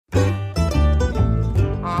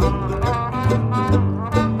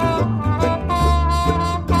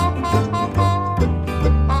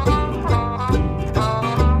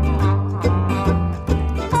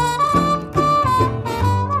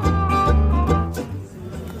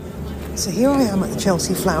So here I am at the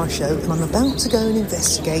Chelsea Flower Show and I'm about to go and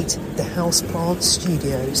investigate the Houseplant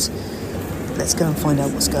Studios. Let's go and find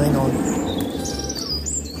out what's going on.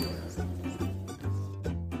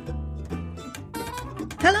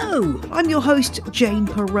 Hello, I'm your host Jane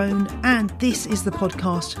Perrone and this is the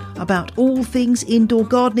podcast about all things indoor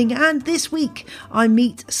gardening, and this week I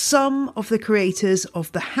meet some of the creators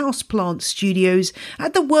of the Houseplant Studios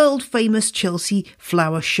at the world famous Chelsea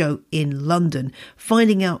Flower Show in London,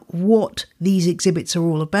 finding out what these exhibits are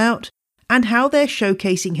all about and how they're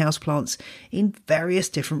showcasing houseplants in various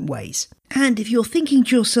different ways. And if you're thinking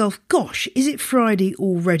to yourself, gosh, is it Friday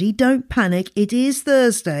already? Don't panic, it is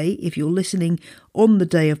Thursday if you're listening on the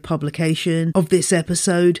day of publication of this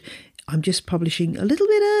episode. I'm just publishing a little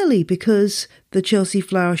bit early because the Chelsea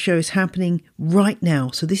Flower Show is happening right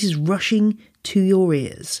now, so this is rushing to your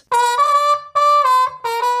ears.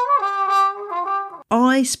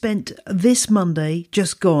 I spent this Monday,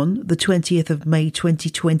 just gone, the 20th of May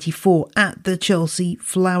 2024, at the Chelsea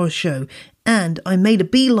Flower Show, and I made a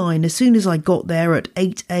beeline as soon as I got there at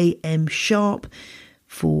 8 a.m. sharp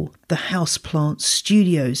for the Houseplant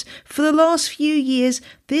Studios. For the last few years,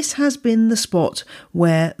 this has been the spot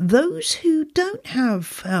where those who don't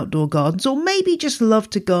have outdoor gardens, or maybe just love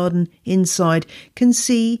to garden inside, can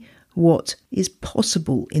see what is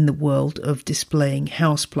possible in the world of displaying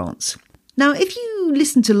houseplants. Now, if you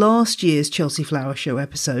listened to last year's Chelsea Flower Show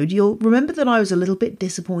episode, you'll remember that I was a little bit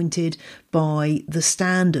disappointed by the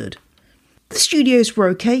standard. The studios were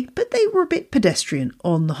okay, but they were a bit pedestrian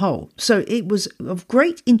on the whole. So it was of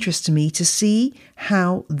great interest to me to see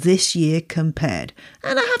how this year compared.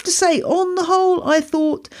 And I have to say, on the whole, I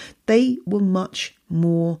thought they were much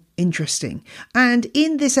more interesting. And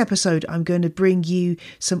in this episode, I'm going to bring you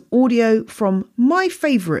some audio from my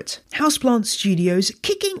favourite Houseplant Studios,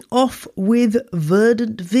 kicking off with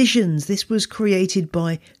Verdant Visions. This was created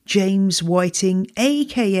by James Whiting,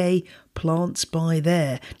 aka Plants by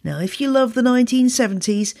There. Now, if you love the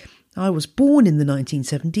 1970s, I was born in the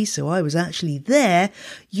 1970s, so I was actually there,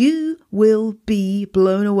 you will be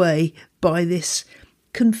blown away by this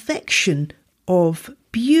confection of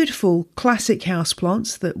beautiful classic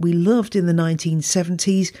houseplants that we loved in the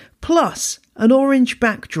 1970s, plus an orange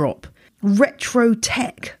backdrop, retro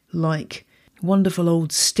tech like wonderful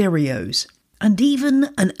old stereos, and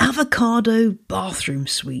even an avocado bathroom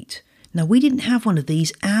suite. Now, we didn't have one of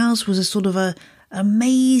these. Ours was a sort of a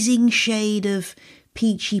amazing shade of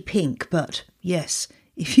peachy pink, but yes,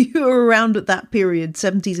 if you were around at that period,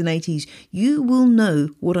 70s and 80s, you will know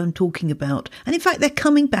what I'm talking about. And in fact, they're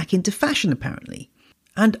coming back into fashion apparently.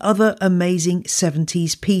 And other amazing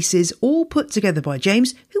 70s pieces, all put together by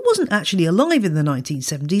James, who wasn't actually alive in the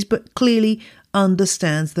 1970s, but clearly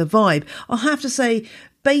understands the vibe. I'll have to say,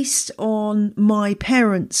 based on my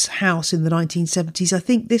parents' house in the 1970s, I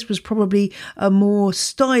think this was probably a more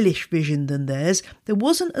stylish vision than theirs. There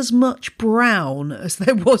wasn't as much brown as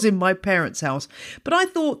there was in my parents' house, but I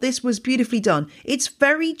thought this was beautifully done. It's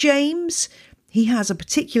very James. He has a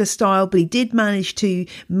particular style, but he did manage to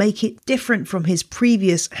make it different from his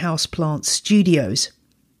previous Houseplant Studios.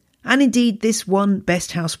 And indeed, this won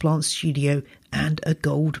Best Houseplant Studio and a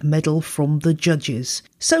gold medal from the judges.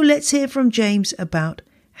 So let's hear from James about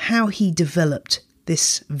how he developed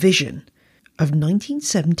this vision of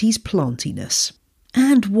 1970s plantiness.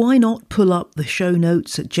 And why not pull up the show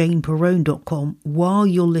notes at janeperrone.com while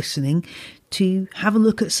you're listening to have a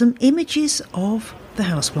look at some images of the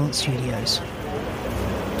Houseplant Studios.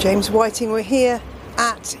 James Whiting, we're here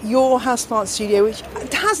at your Houseplant Studio, which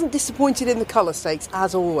hasn't disappointed in the colour stakes,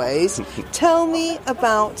 as always. Tell me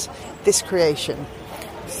about this creation.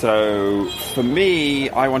 So, for me,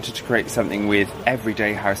 I wanted to create something with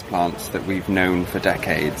everyday houseplants that we've known for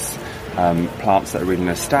decades. Plants that are really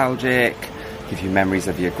nostalgic, give you memories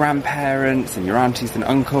of your grandparents and your aunties and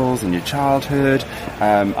uncles and your childhood.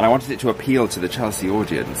 And I wanted it to appeal to the Chelsea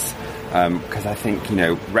audience. Because I think,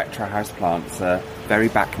 retro houseplants are very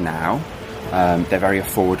back now. They're very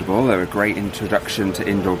affordable. They're a great introduction to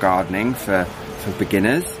indoor gardening for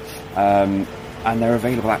beginners. And they're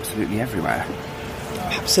available absolutely everywhere.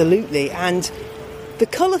 Absolutely. And the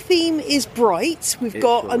colour theme is bright. We've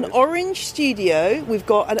got an orange studio. We've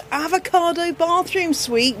got an avocado bathroom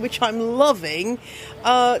suite, which I'm loving.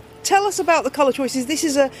 Tell us about the colour choices. This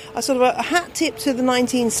is a sort of a hat tip to the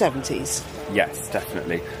 1970s. Yes,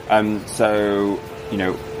 definitely.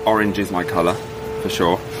 Orange is my colour, for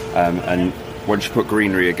sure. And once you put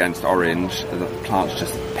greenery against orange, the plants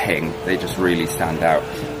just ping. They just really stand out.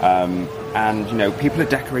 And people are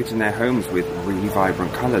decorating their homes with really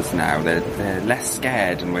vibrant colours now. They're less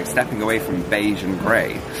scared, and we're stepping away from beige and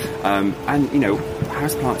grey.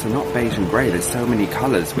 houseplants are not beige and grey. There's so many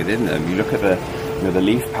colours within them. You look at the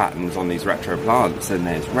leaf patterns on these retro plants, and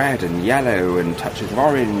there's red and yellow and touches of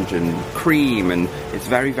orange and cream, and it's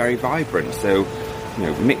very, very vibrant. So,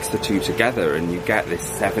 mix the two together and you get this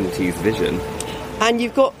 70s vision. And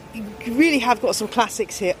you really have got some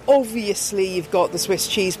classics here. Obviously, you've got the Swiss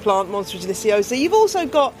cheese plant, Monstera deliciosa. You've also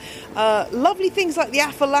got lovely things like the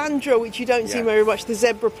Aphelandra, which you don't see very much, the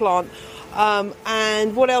zebra plant.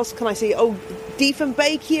 And what else can I see? Oh,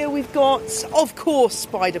 Dieffenbachia we've got. Of course,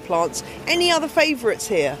 spider plants. Any other favourites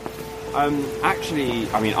here? Actually,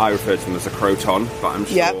 I refer to them as a croton, but I'm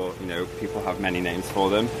sure, people have many names for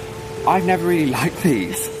them. I've never really liked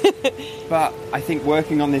these. But I think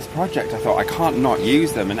working on this project, I thought I can't not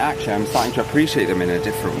use them, and actually I'm starting to appreciate them in a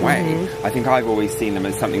different way. Mm-hmm. I think I've always seen them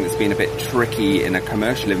as something that's been a bit tricky in a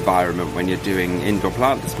commercial environment when you're doing indoor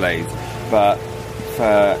plant displays, but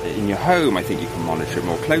in your home, I think you can monitor it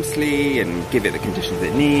more closely and give it the conditions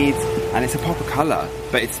it needs, and it's a pop of colour,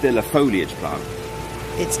 but it's still a foliage plant.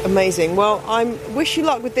 It's amazing. Well, I wish you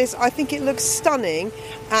luck with this. I think it looks stunning,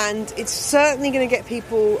 and it's certainly going to get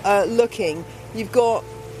people looking. You've got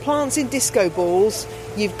plants in disco balls,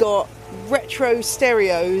 you've got retro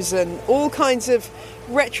stereos and all kinds of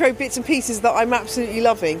retro bits and pieces that I'm absolutely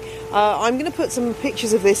loving. I'm going to put some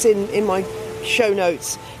pictures of this in my show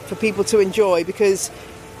notes for people to enjoy, because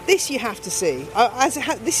this you have to see.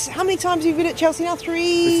 How many times have you been at Chelsea now? This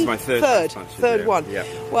is my third one. Yeah.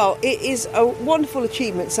 Well, it is a wonderful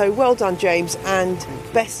achievement, so well done, James, and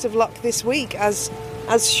best of luck this week as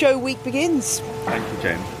show week begins. Thank you,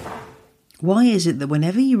 James. Why is it that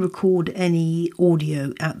whenever you record any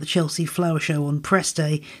audio at the Chelsea Flower Show on press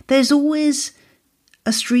day, there's always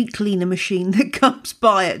a street cleaner machine that comes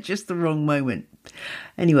by at just the wrong moment?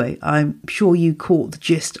 Anyway, I'm sure you caught the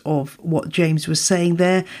gist of what James was saying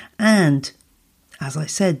there, and as I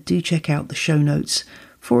said, do check out the show notes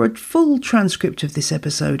for a full transcript of this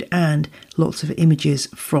episode and lots of images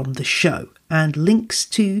from the show and links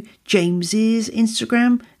to James's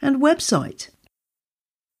Instagram and website.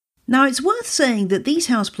 Now, it's worth saying that these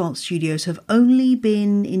houseplant studios have only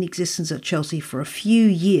been in existence at Chelsea for a few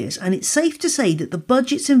years, and it's safe to say that the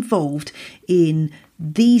budgets involved in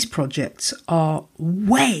these projects are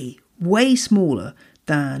way, way smaller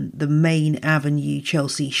than the main Avenue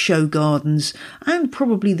Chelsea show gardens, and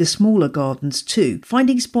probably the smaller gardens too.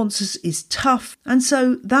 Finding sponsors is tough, and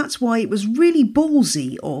so that's why it was really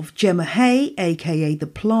ballsy of Gemma Hay, aka The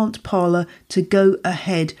Plant Parlour, to go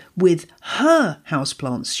ahead with her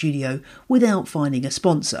houseplant studio without finding a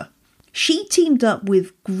sponsor. She teamed up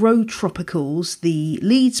with Grow Tropicals, the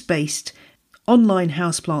Leeds-based online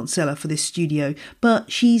houseplant seller for this studio, but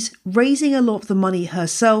she's raising a lot of the money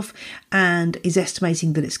herself and is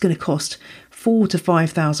estimating that it's going to cost £4,000 to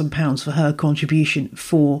 £5,000 for her contribution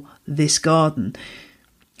for this garden.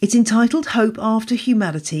 It's entitled Hope After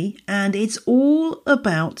Humanity, and it's all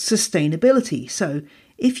about sustainability. So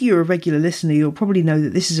if you're a regular listener, you'll probably know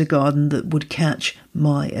that this is a garden that would catch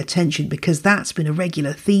my attention, because that's been a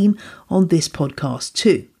regular theme on this podcast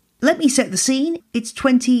too. Let me set the scene. It's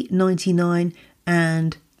 2099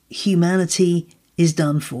 and humanity is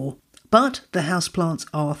done for. But the houseplants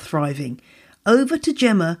are thriving. Over to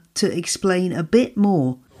Gemma to explain a bit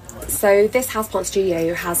more. So this houseplant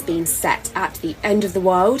studio has been set at the end of the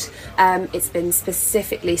world. It's been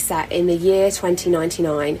specifically set in the year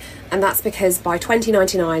 2099, and that's because by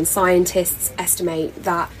 2099 scientists estimate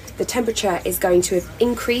that the temperature is going to have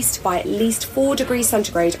increased by at least 4 degrees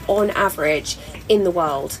centigrade on average in the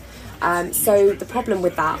world. So the problem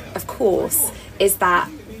with that, of course, is that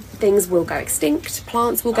things will go extinct,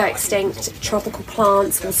 plants will go extinct, tropical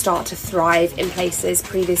plants will start to thrive in places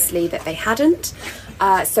previously that they hadn't.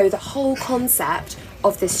 So the whole concept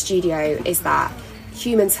of this studio is that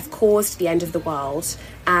humans have caused the end of the world,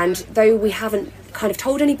 and though we haven't kind of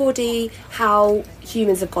told anybody how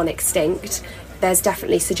humans have gone extinct, there's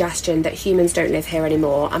definitely suggestion that humans don't live here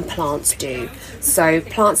anymore and plants do. So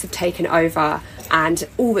plants have taken over, and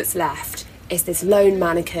all that's left is this lone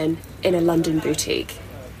mannequin in a London boutique.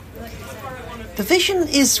 The vision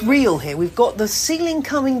is real here. We've got the ceiling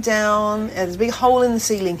coming down. There's a big hole in the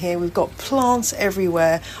ceiling here. We've got plants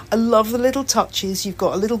everywhere. I love the little touches. You've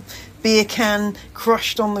got a little beer can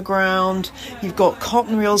crushed on the ground. You've got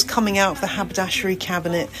cotton reels coming out of the haberdashery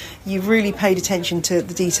cabinet. You've really paid attention to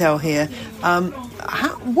the detail here.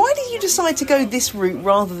 why did you decide to go this route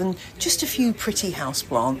rather than just a few pretty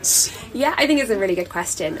houseplants? Yeah, I think it's a really good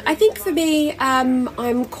question. I think for me,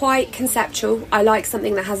 I'm quite conceptual. I like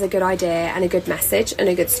something that has a good idea and a good message and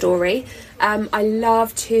a good story. I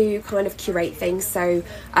love to kind of curate things. So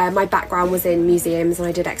my background was in museums and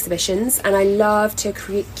I did exhibitions, and I love to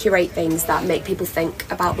curate things that make people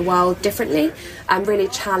think about the world differently and really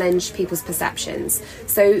challenge people's perceptions.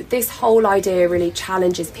 So this whole idea really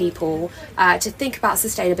challenges people to think about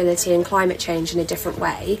sustainability and climate change in a different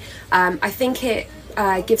way. I think it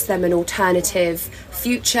gives them an alternative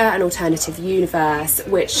future, an alternative universe,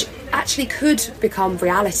 which actually could become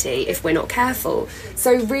reality if we're not careful.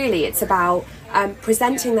 So really it's about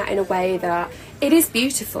presenting that in a way that it is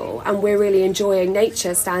beautiful and we're really enjoying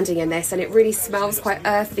nature standing in this, and it really smells quite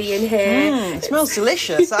earthy in here. It smells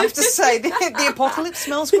delicious, I have to say. The apocalypse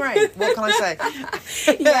smells great. What can I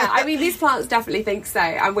say? Yeah, I mean, these plants definitely think so,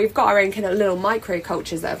 and we've got our own kind of little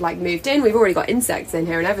microcultures that have like moved in. We've already got insects in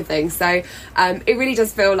here and everything, so it really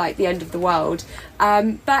does feel like the end of the world.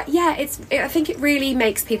 But yeah, I think it really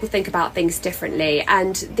makes people think about things differently,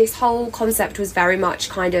 and this whole concept was very much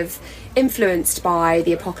kind of influenced by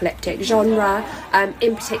the apocalyptic genre,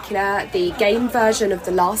 in particular the game version of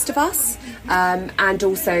The Last of Us, and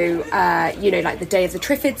also like the Day of the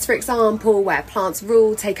Triffids, for example, where plants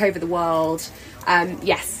rule, take over the world.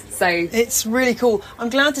 Yes. So it's really cool.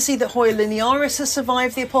 I'm glad to see that Hoya linearis has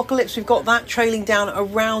survived the apocalypse. We've got that trailing down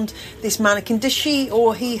around this mannequin. Does she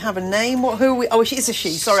or he have a name? Who are we? Oh, it's a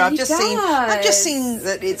she. Sorry, I've just seen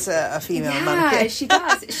that it's a female mannequin. Yeah, she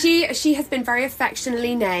does. She has been very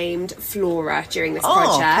affectionately named Flora during this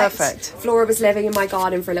project. Oh, perfect. Flora was living in my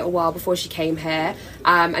garden for a little while before she came here,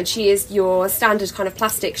 and she is your standard kind of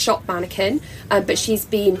plastic shop mannequin, but she's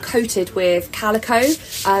been coated with calico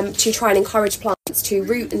to try and encourage plants to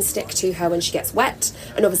root and stick to her when she gets wet.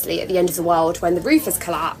 And obviously at the end of the world, when the roof has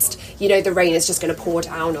collapsed, the rain is just going to pour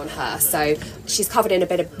down on her. So she's covered in a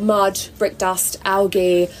bit of mud, brick dust,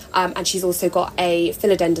 algae, and she's also got a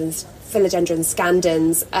philodendron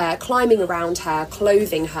scandens climbing around her,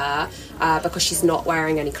 clothing her, because she's not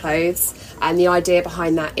wearing any clothes. And the idea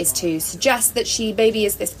behind that is to suggest that she maybe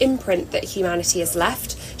is this imprint that humanity has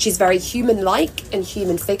left. She's very human-like and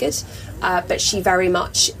human-figured, but she very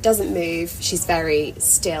much doesn't move. She's very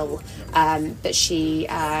still, but she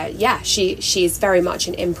is very much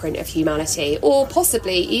an imprint of humanity. Or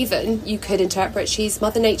possibly even, you could interpret she's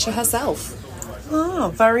Mother Nature herself.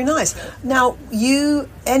 Oh, very nice. Now,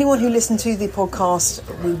 anyone who listened to the podcast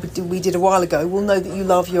we did a while ago will know that you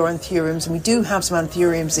love your anthuriums, and we do have some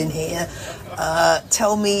anthuriums in here.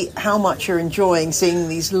 Tell me how much you're enjoying seeing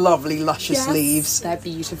these lovely, luscious leaves. They're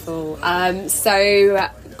beautiful. So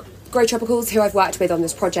Grow Tropicals, who I've worked with on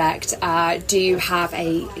this project, do have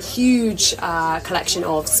a huge collection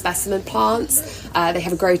of specimen plants. They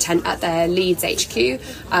have a grow tent at their Leeds HQ,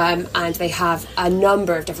 and they have a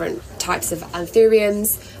number of different types of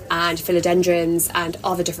anthuriums and philodendrons and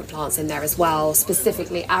other different plants in there as well,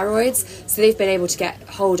 specifically aroids. So they've been able to get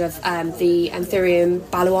hold of the Anthurium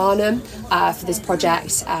baluanum for this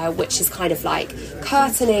project, which is kind of like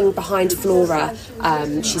curtaining behind Flora.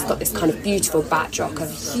 She's got this kind of beautiful backdrop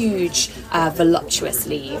of huge voluptuous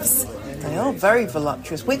leaves. They are very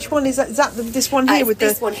voluptuous. Which one is that? Is that this one here?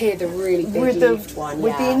 This one here, the really big leaved one.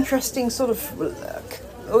 With the interesting sort of...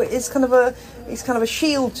 It's kind of a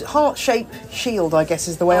shield, heart-shaped shield, I guess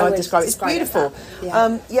is the way I describe it. It's beautiful.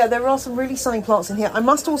 There are some really stunning plants in here. I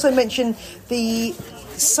must also mention the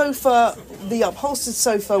sofa, the upholstered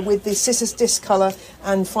sofa with the Cissus discolor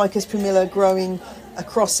and Ficus pumila growing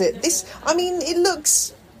across it. It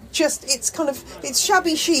looks... it's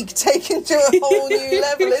shabby chic taken to a whole new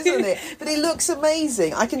level, isn't it? But it looks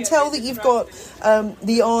amazing. I can tell that you've got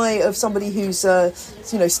the eye of somebody who's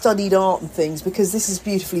studied art and things, because this is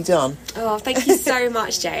beautifully done. Oh, thank you so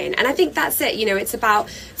much, Jane. And I think that's it.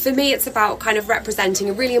 For me, it's about kind of representing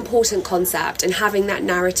a really important concept and having that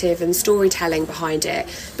narrative and storytelling behind it,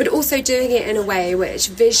 but also doing it in a way which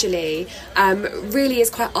visually really is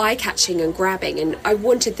quite eye-catching and grabbing. And I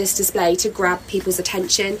wanted this display to grab people's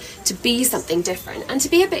attention, to be something different and to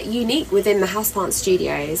be a bit unique within the Houseplant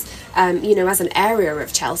Studios, as an area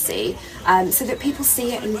of Chelsea, so that people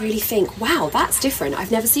see it and really think, wow, that's different.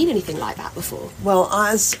 I've never seen anything like that before. Well,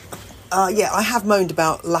 I have moaned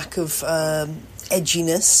about lack of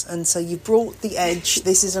edginess, and so you brought the edge.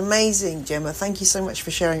 This is amazing, Gemma. Thank you so much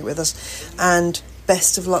for sharing it with us, and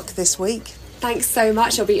best of luck this week. Thanks so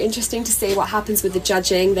much. It'll be interesting to see what happens with the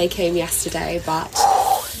judging. They came yesterday, but...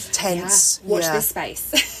 tense. Watch this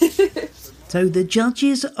space. So the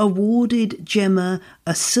judges awarded Gemma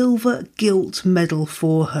a silver gilt medal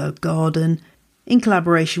for her garden. in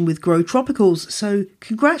collaboration with Grow Tropicals. So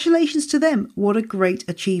congratulations to them. What a great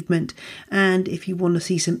achievement. And if you want to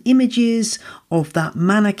see some images of that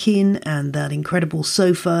mannequin and that incredible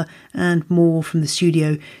sofa and more from the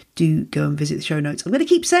studio, do go and visit the show notes. I'm going to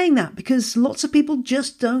keep saying that because lots of people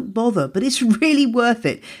just don't bother, but it's really worth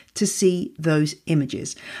it to see those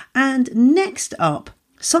images. And next up,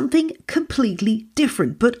 something completely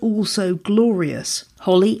different, but also glorious.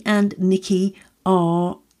 Holly and Nikki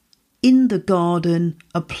are in the Garden,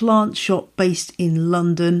 a plant shop based in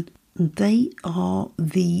London. They are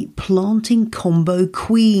the planting combo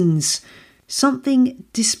queens. Something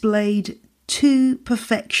displayed to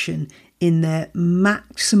perfection in their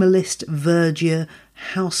maximalist verdure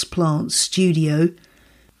houseplant studio.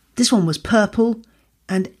 This one was purple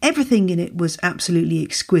and everything in it was absolutely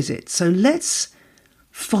exquisite. So let's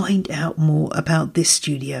find out more about this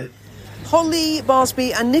studio. Holly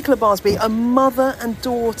Barsby and Nicola Barsby, a mother and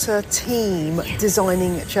daughter team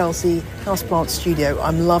designing Chelsea Houseplant Studio.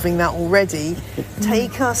 I'm loving that already.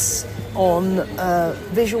 Take us on a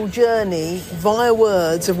visual journey via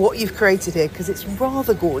words of what you've created here, because it's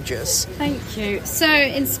rather gorgeous. Thank you. So,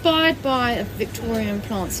 inspired by Victorian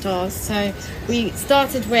plant styles. So, we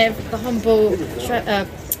started with the humble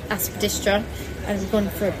aspidistra, and we've gone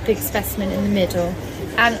for a big specimen in the middle.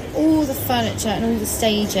 And all the furniture and all the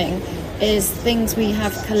staging is things we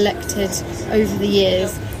have collected over the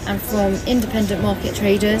years and from independent market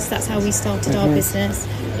traders. That's how we started our business.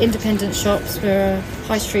 Independent shops. We're a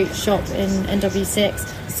high street shop in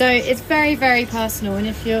NW6. So it's very, very personal. And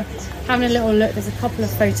if you're having a little look, there's a couple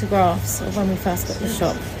of photographs of when we first got the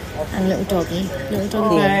shop. And little doggy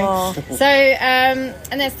Barry. So, and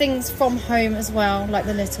there's things from home as well, like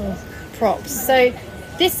the little props. So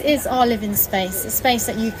this is our living space, a space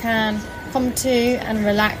that you can come to and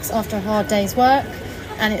relax after a hard day's work.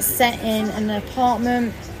 And it's set in an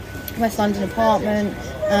apartment, West London apartment,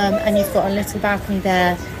 and you've got a little balcony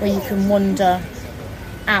there where you can wander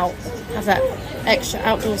out, have that extra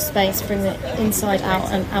outdoor space, bring the inside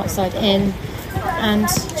out and outside in, and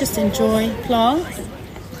just enjoy plants.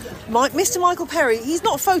 Mr. Michael Perry, he's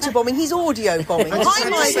not photobombing, he's audio bombing. Hi,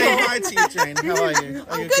 Michael. Say hi to you, Jane. How are you?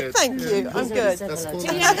 I'm good, thank you. I'm good. That's cool.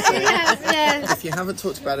 Yes. If you haven't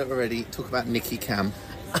talked about it already, talk about Nikki Cam.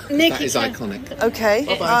 Nikki That is iconic. Okay.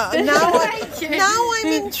 Now I'm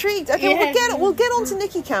intrigued. Okay, we'll get on to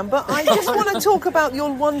Nikki Cam, but I just want to talk about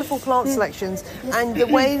your wonderful plant selections and the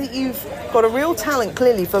way that you've got a real talent,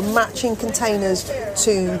 clearly, for matching containers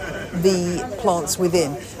to the plants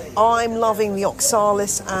within. I'm loving the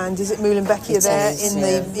oxalis and is it Muhlenbeckia there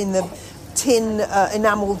in the tin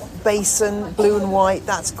enamel basin, blue and white.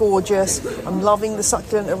 That's gorgeous. I'm loving the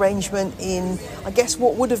succulent arrangement in, I guess,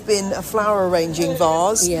 what would have been a flower arranging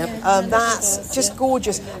vase. That's just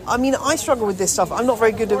gorgeous. I mean, I struggle with this stuff. I'm not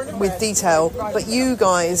very good with detail, but you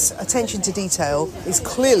guys, attention to detail is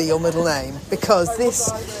clearly your middle name, because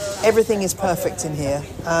everything is perfect in here.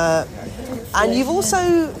 And you've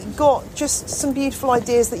also got just some beautiful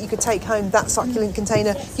ideas that you could take home, that succulent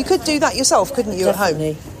container. You could do that yourself, couldn't you, Definitely.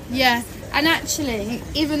 at home? Yeah, and actually,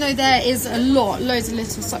 even though there is loads of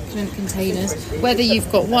little succulent containers, whether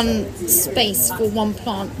you've got one space for one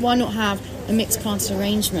plant, why not have a mixed planted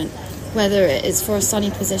arrangement, whether it is for a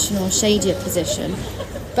sunny position or a shadier position.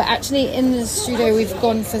 But actually in the studio we've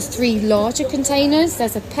gone for 3 larger containers.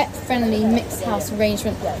 There's a pet-friendly mixed house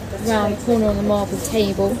arrangement around the corner on the marble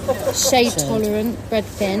table, shade-tolerant bread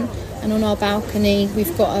bin, and on our balcony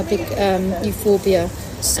we've got a big euphorbia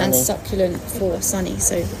and succulent for sunny,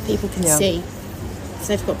 so people can see.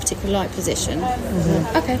 So they've got a particular light position.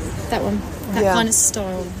 Okay, that one. That kind of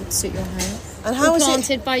style would suit your home. And how is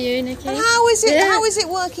planted by you, Nikki? And how is it? How is it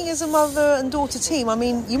working as a mother and daughter team? I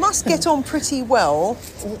mean, you must get on pretty well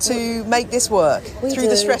to make this work through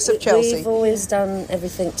the stress of Chelsea. We've always done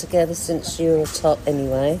everything together since you were a tot,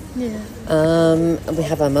 anyway. And we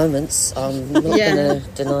have our moments. I'm not going to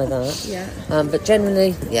deny that. But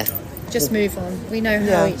generally, just move on. We know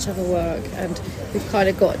how each other work, and we've kind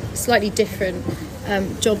of got slightly different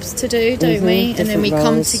jobs to do, don't we? And then we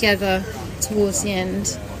come together towards the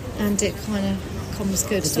end. And it kind of comes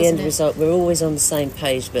good, doesn't it? The end result, we're always on the same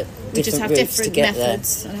page, but we just have different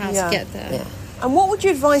methods on how to get there. Yeah. And what would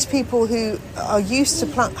you advise people who are used to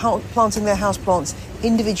planting their houseplants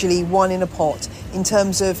individually, one in a pot, in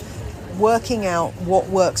terms of working out what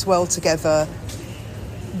works well together?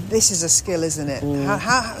 This is a skill, isn't it?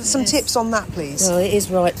 Some tips on that, please. Well, it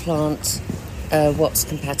is right plant, what's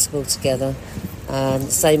compatible together.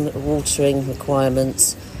 Same watering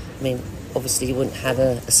requirements. I mean, obviously you wouldn't have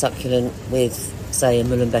a succulent with, say, a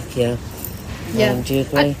Muhlenbeckia Yeah, do you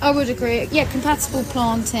agree? I would agree. Yeah, compatible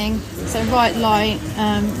planting, so right light,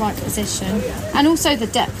 right position, and also the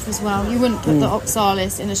depth as well. You wouldn't put the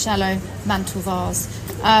oxalis in a shallow mantle vase.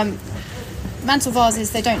 Mantle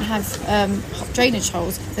vases, they don't have drainage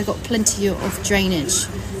holes. They've got plenty of drainage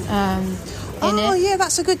in it. Oh, yeah,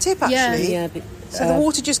 that's a good tip, actually. Yeah, So the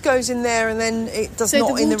water just goes in there and then it does So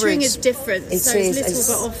not in the the watering roots. is different, so it's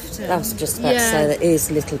little but often. I was just about to say that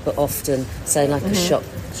is little but often, so like a shot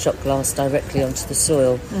glass directly onto the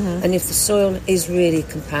soil. And if the soil is really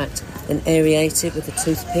compact, then aerate it with a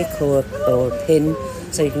toothpick or a pin,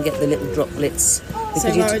 so you can get the little droplets. So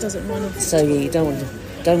Laura doesn't run off. So you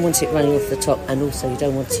don't want it running off the top, and also you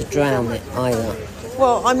don't want to drown it either.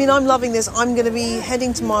 Well, I mean, I'm loving this. I'm going to be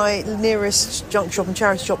heading to my nearest junk shop and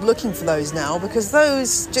charity shop looking for those now, because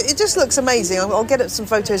it just looks amazing. I'll get some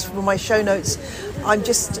photos from my show notes. I'm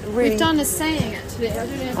just really... We've done a saying, actually. I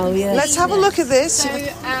don't know if Oh, yeah. Let's have a look at this. So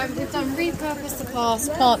we've done repurpose the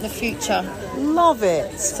past, plant the future. Love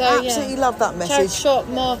it. So, absolutely love that Charity message. shop,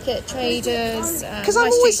 market, traders, Because high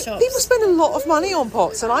street shops. people spend a lot of money on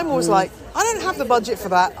pots, and I'm always like, I don't have the budget for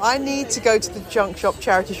that. I need to go to the junk shop,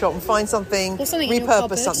 charity shop, and find something, Or something in your repurpose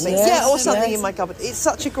cupboard. something. Yes, or something yes. in my cupboard. It's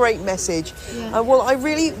such a great message. Yeah. Well, I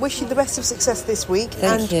really wish you the best of success this week,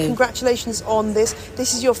 Thank you. Congratulations on this.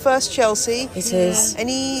 This is your first Chelsea. It is.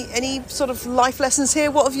 Any sort of life lessons here?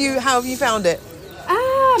 How have you found it?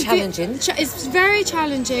 Challenging. It's very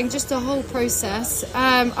challenging, just the whole process.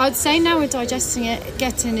 I'd say now we're digesting it,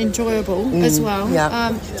 getting enjoyable as well.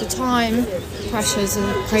 yeah. The time pressures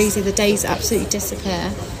are crazy. The days absolutely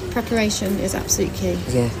disappear. Preparation is absolutely key.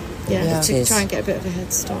 Yeah. To It is. try and get a bit of a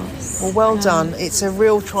head start. Well done. It's a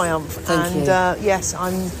real triumph. Thank you. Yes,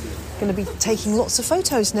 I'm going to be taking lots of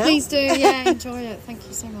photos now. Please do, enjoy it. Thank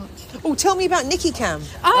you so much. Oh, tell me about Nikki Cam.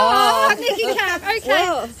 Nikki Cam,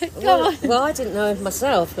 okay. Well, I didn't know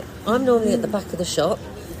myself, but I'm normally at the back of the shop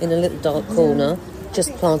in a little dark corner,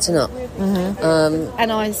 just planting up.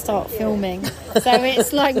 And I start filming. So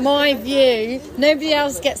it's like my view, nobody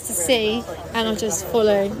else gets to see, and I just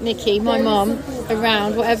follow Nikki, my mum,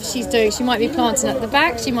 around whatever she's doing. She might be planting at the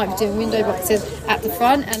back, she might be doing window boxes at the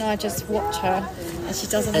front, and I just watch her. And she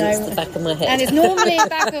doesn't know. It's the back of my head. And it's normally the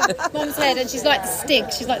back of Mum's head, and she's like the stick.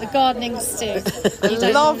 She's like the gardening stick. You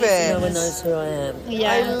don't Love normally it. No one knows who I am.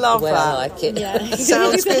 Yeah. I love The way that. I like it. Yeah.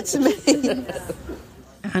 Sounds good to me.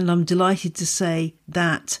 And I'm delighted to say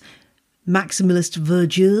that Maximalist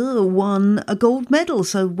Verdure won a gold medal.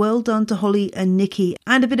 So well done to Holly and Nikki.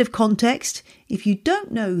 And a bit of context. If you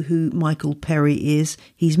don't know who Michael Perry is,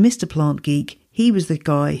 he's Mr. Plant Geek. He was the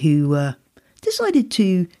guy who decided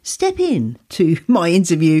to step in to my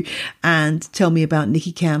interview and tell me about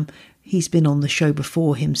Nikki Cam. He's been on the show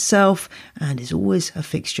before himself and is always a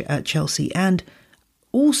fixture at Chelsea. And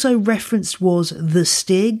also referenced was the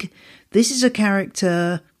Stig. This is a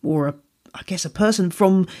character, or I guess a person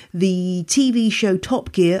from the TV show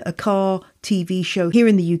Top Gear, a car TV show here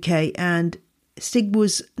in the UK, and Stig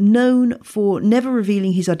was known for never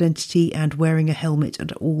revealing his identity and wearing a helmet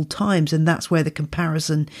at all times, and that's where the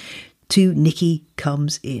comparison to Nikki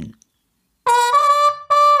comes in.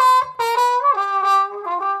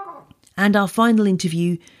 And our final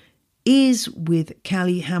interview is with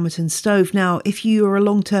Callie Hamilton-Stove. Now, if you are a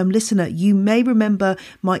long-term listener, you may remember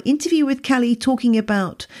my interview with Callie talking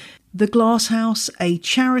about the Glass House, a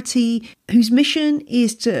charity whose mission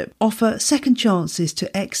is to offer second chances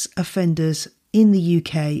to ex-offenders in the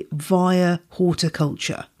UK via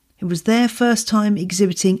horticulture. It was their first time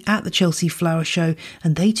exhibiting at the Chelsea Flower Show,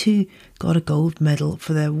 and they too got a gold medal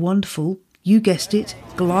for their wonderful, you guessed it,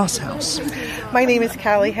 Glass House. My name is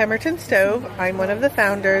Callie Hamilton-Stove. I'm one of the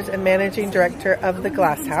founders and managing director of the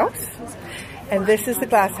Glass House. And this is the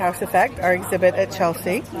Glass House Effect, our exhibit at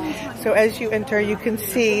Chelsea. So as you enter, you can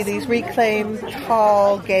see these reclaimed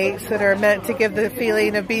tall gates that are meant to give the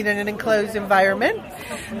feeling of being in an enclosed environment.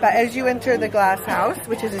 But as you enter the Glass House,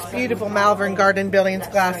 which is this beautiful Malvern Garden Buildings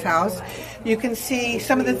glass house, you can see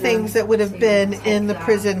some of the things that would have been in the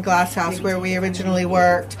prison glass house where we originally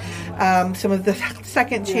worked. Some of the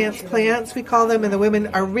second chance plants, we call them, and the women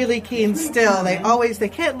are really keen still. They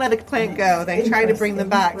can't let a plant go. They try to bring them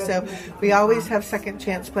back. So we always have second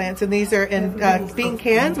chance plants, and these are in bean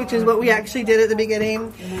cans, which is what we actually did at the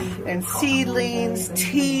beginning. And seedlings,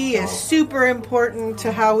 tea is super important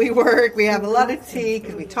to how we work. We have a lot of tea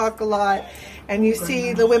because we talk a lot. And you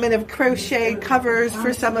see the women have crocheted covers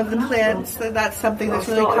for some of the plants. So that's something that's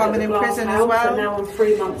really common in prison as well.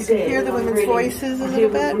 You can hear the women's voices a little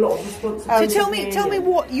bit. So tell me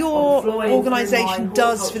what your organisation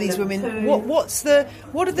does for these women.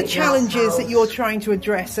 What are the challenges that you're trying to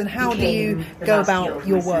address, and how do you go about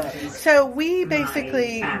your work? So we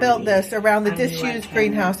basically built this around the disused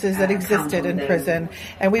greenhouses that existed in prison,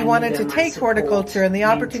 and we wanted to take horticulture and the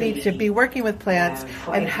opportunity to be working with plants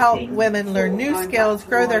and help women learn new skills,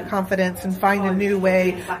 grow their confidence, and find a new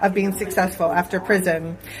way of being successful after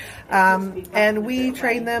prison. And we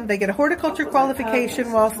train them. They get a horticulture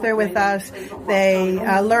qualification whilst they're with us. They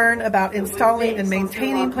learn about installing and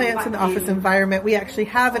maintaining plants in the office environment. We actually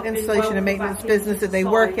have an installation and maintenance business that they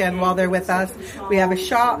work in while they're with us. We have a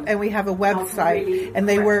shop and we have a website, and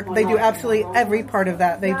they do absolutely every part of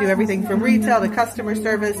that. They do everything from retail to customer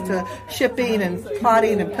service to shipping and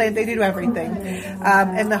plotting and plant. They do everything.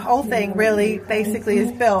 And the whole thing really basically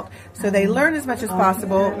is built so they learn as much as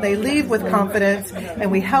possible. They leave with confidence, and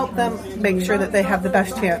we help them make sure that they have the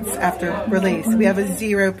best chance after release. We have a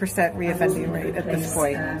 0% reoffending rate at this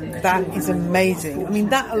point. That is amazing. I mean,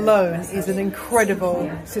 that alone is an incredible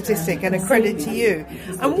statistic and a credit to you.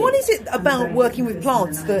 And what is it about working with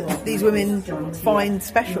plants that these women find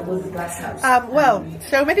special? Well,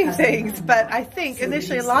 so many things, but I think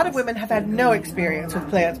initially a lot of women have had no experience with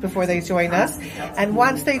plants before they join us. And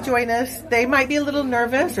once they join us, they might be a little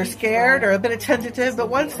nervous or scared or a bit tentative, but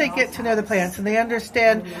once they get to know the plants and they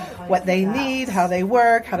understand what they need, how they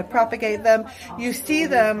work, how to propagate them, you see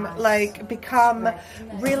them become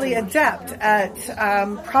really adept at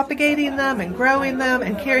propagating them and growing them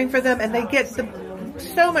and caring for them, and they get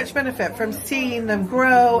so much benefit from seeing them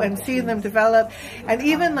grow and seeing them develop, and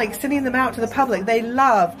even sending them out to the public. They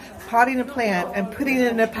love potting a plant and putting it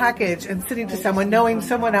in a package and sitting to someone, knowing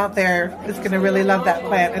someone out there is going to really love that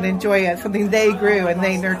plant and enjoy it, something they grew and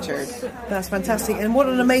they nurtured. That's fantastic. And what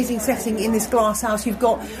an amazing setting in this glass house. You've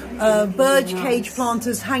got bird cage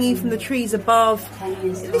planters hanging from the trees above.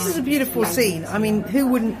 This is a beautiful scene. I mean, who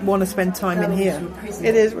wouldn't want to spend time in here?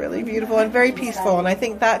 It is really beautiful and very peaceful, and I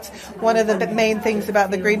think that's one of the main things about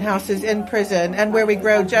the greenhouses in prison and where we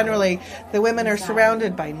grow generally. The women are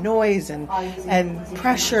surrounded by noise and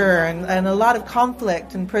pressure and a lot of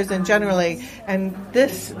conflict in prison generally, and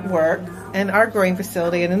this work and our growing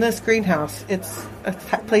facility and in this greenhouse, it's a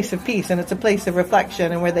place of peace and it's a place of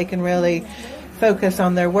reflection, and where they can really focus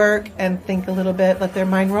on their work and think a little bit, let their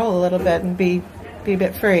mind roll a little bit, and be a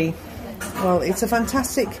bit free. Well, it's a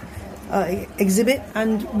fantastic exhibit,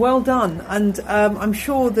 and well done. And I'm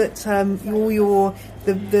sure that all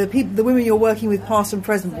the women you're working with, past and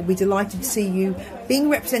present, will be delighted to see you being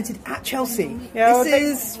represented at Chelsea. Yeah,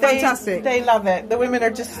 this is fantastic. They love it. The women are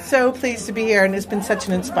just so pleased to be here, and it's been such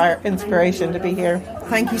an inspiration to be here.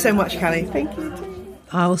 Thank you so much, Callie. Thank you.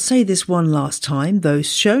 I'll say this one last time.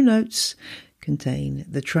 Those show notes contain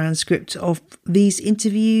the transcript of these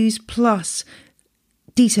interviews plus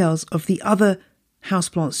details of the other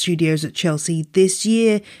Houseplant Studios at Chelsea this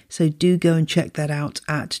year, so do go and check that out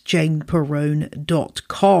at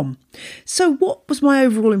janeperrone.com. So what was my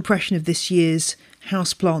overall impression of this year's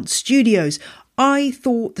Houseplant Studios? I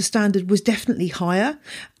thought the standard was definitely higher,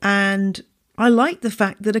 and I liked the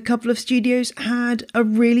fact that a couple of studios had a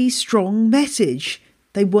really strong message.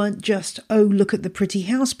 They weren't just, oh, look at the pretty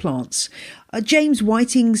houseplants. James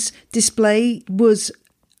Whiting's display was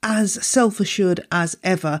as self-assured as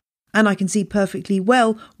ever, and I can see perfectly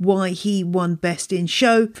well why he won Best in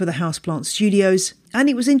Show for the Houseplant Studios. And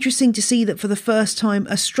it was interesting to see that for the first time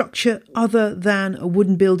a structure other than a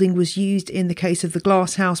wooden building was used in the case of the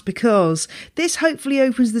glass house, because this hopefully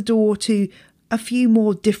opens the door to a few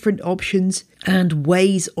more different options and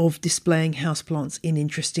ways of displaying houseplants in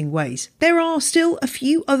interesting ways. There are still a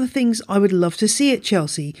few other things I would love to see at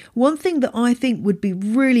Chelsea. One thing that I think would be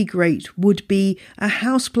really great would be a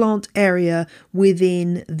houseplant area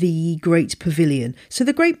within the Great Pavilion. So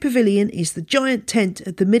the Great Pavilion is the giant tent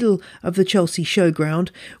at the middle of the Chelsea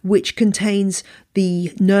showground, which contains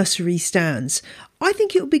the nursery stands. I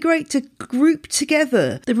think it would be great to group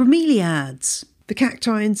together the bromeliads, the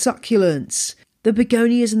cacti and succulents, the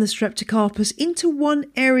begonias and the streptocarpus into one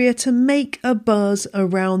area to make a buzz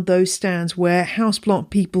around those stands where houseplant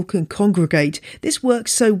people can congregate. This worked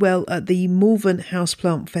so well at the Malvern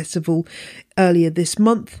Houseplant Festival earlier this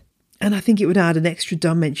month, and I think it would add an extra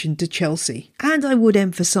dimension to Chelsea. And I would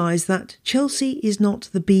emphasise that Chelsea is not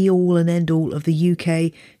the be-all and end-all of the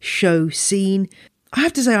UK show scene. I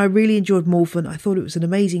have to say I really enjoyed Malvern. I thought it was an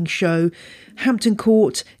amazing show. Hampton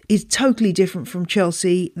Court is totally different from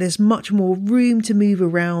Chelsea. There's much more room to move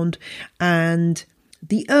around, and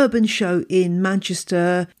The Urban Show in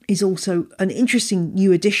Manchester is also an interesting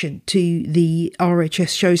new addition to the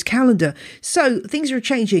RHS shows calendar. So things are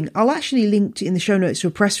changing. I'll actually link in the show notes to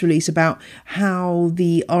a press release about how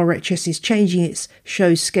the RHS is changing its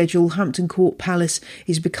show schedule. Hampton Court Palace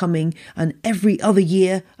is becoming an every other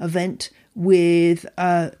year event with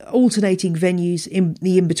alternating venues in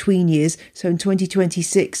the in-between years. So in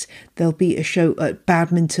 2026, there'll be a show at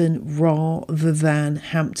Badminton rather than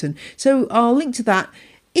Hampton. So I'll link to that.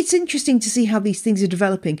 It's interesting to see how these things are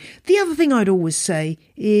developing. The other thing I'd always say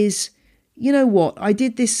is, you know what? I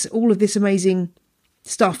did all of this amazing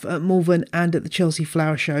stuff at Malvern and at the Chelsea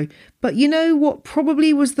Flower Show. But you know what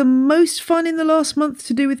probably was the most fun in the last month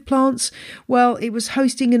to do with plants? Well, it was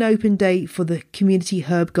hosting an open day for the community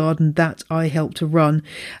herb garden that I helped to run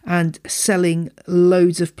and selling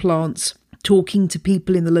loads of plants, talking to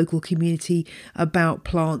people in the local community about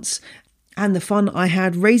plants and the fun I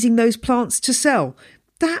had raising those plants to sell.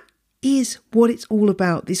 That is what it's all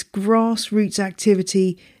about, this grassroots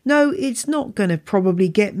activity. No, it's not going to probably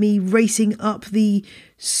get me racing up the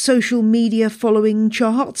social media following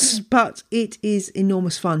charts, but it is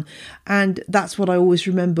enormous fun. And that's what I always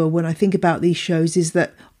remember when I think about these shows, is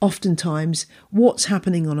that oftentimes what's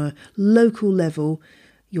happening on a local level,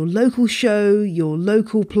 your local show, your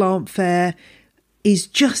local plant fair, is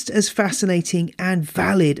just as fascinating and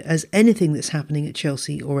valid as anything that's happening at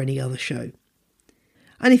Chelsea or any other show.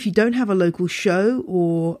 And if you don't have a local show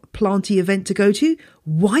or planty event to go to,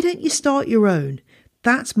 why don't you start your own?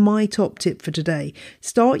 That's my top tip for today.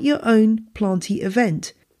 Start your own planty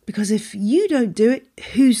event, because if you don't do it,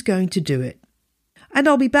 who's going to do it? And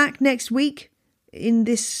I'll be back next week. In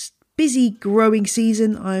this busy growing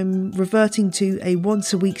season, I'm reverting to a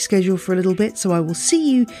once a week schedule for a little bit, so I will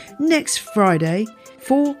see you next Friday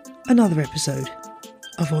for another episode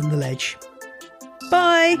of On the Ledge.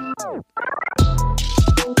 Bye!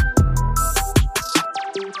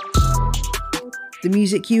 The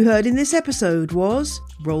music you heard in this episode was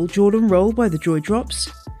Roll Jordan Roll by the Joy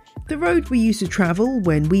Drops, The Road We Used to Travel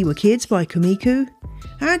When We Were Kids by Kumiku,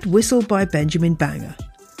 and Whistle by Benjamin Banger.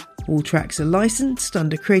 All tracks are licensed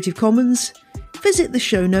under Creative Commons. Visit the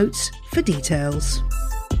show notes for details.